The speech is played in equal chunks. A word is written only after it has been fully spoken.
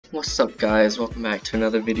What's up guys, welcome back to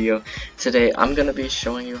another video. Today I'm going to be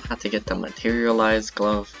showing you how to get the Materialize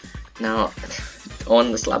glove. Now,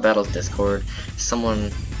 on the Slap Battles Discord,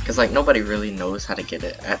 because like nobody really knows how to get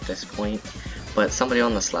it at this point, but somebody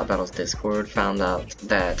on the Slap Battles Discord found out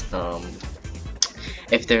that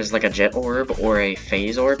if there's like a jet orb or a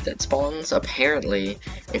phase orb that spawns, apparently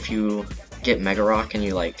if you get Mega Rock and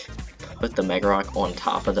you like put the Mega Rock on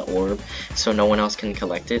top of the orb so no one else can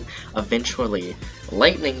collect it, eventually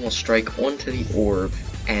lightning will strike onto the orb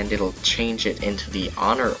and it'll change it into the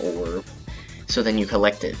honor orb, so then you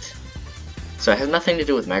collect it. So it has nothing to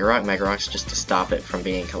do with Mega Rock. Mega Rock's just to stop it from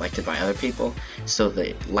being collected by other people so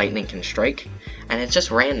the lightning can strike, and it's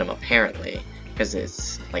just random apparently, because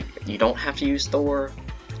it's like you don't have to use Thor,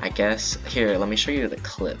 I guess. Here, let me show you the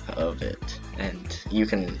clip of it and you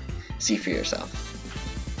can see for yourself.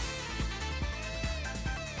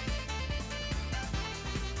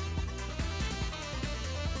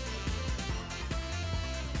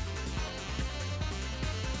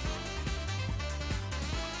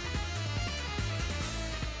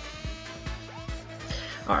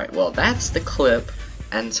 Alright, well that's the clip,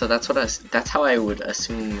 and so that's how I would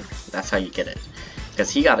assume that's how you get it, because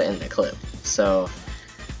he got it in the clip. So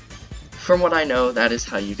from what I know, that is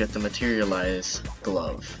how you get the Materialize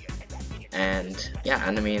glove. And yeah,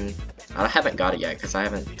 and I mean, I haven't got it yet because I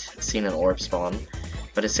haven't seen an orb spawn,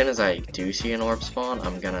 but as soon as I do see an orb spawn,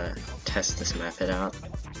 I'm gonna test this method out,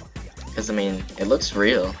 because I mean, it looks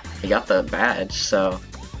real. He got the badge, so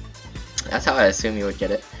that's how I assume you would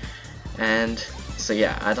get it. And so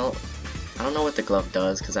yeah, I don't know what the glove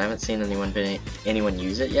does because I haven't seen anyone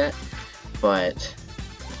use it yet, but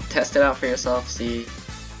test it out for yourself, see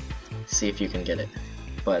if you can get it.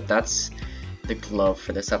 But that's the glove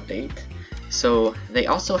for this update. So they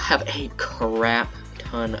also have a crap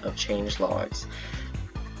ton of change logs.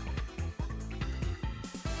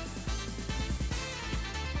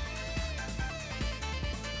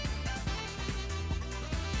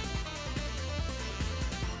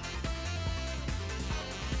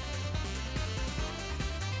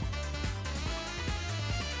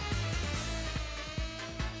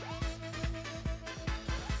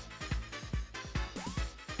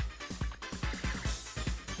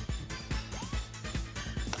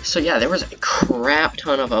 So yeah, there was a crap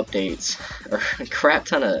ton of updates, or a crap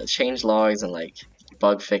ton of change logs and like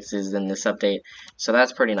bug fixes in this update, so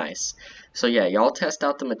that's pretty nice. So yeah, y'all test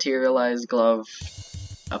out the Materialize glove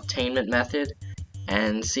obtainment method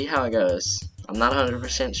and see how it goes. I'm not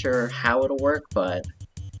 100% sure how it'll work, but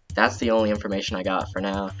that's the only information I got for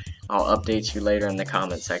now. I'll update you later in the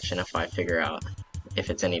comment section if I figure out if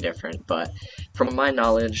it's any different, but from my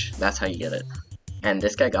knowledge, that's how you get it. And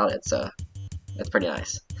this guy got it, so that's pretty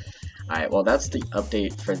nice. Alright, well that's the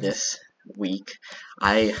update for this week.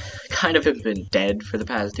 I kind of have been dead for the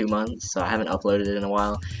past 2 months, so I haven't uploaded it in a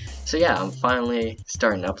while. So yeah, I'm finally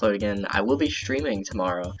starting to upload again. I will be streaming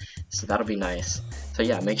tomorrow, so that'll be nice. So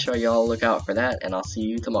yeah, make sure y'all look out for that, and I'll see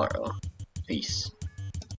you tomorrow. Peace.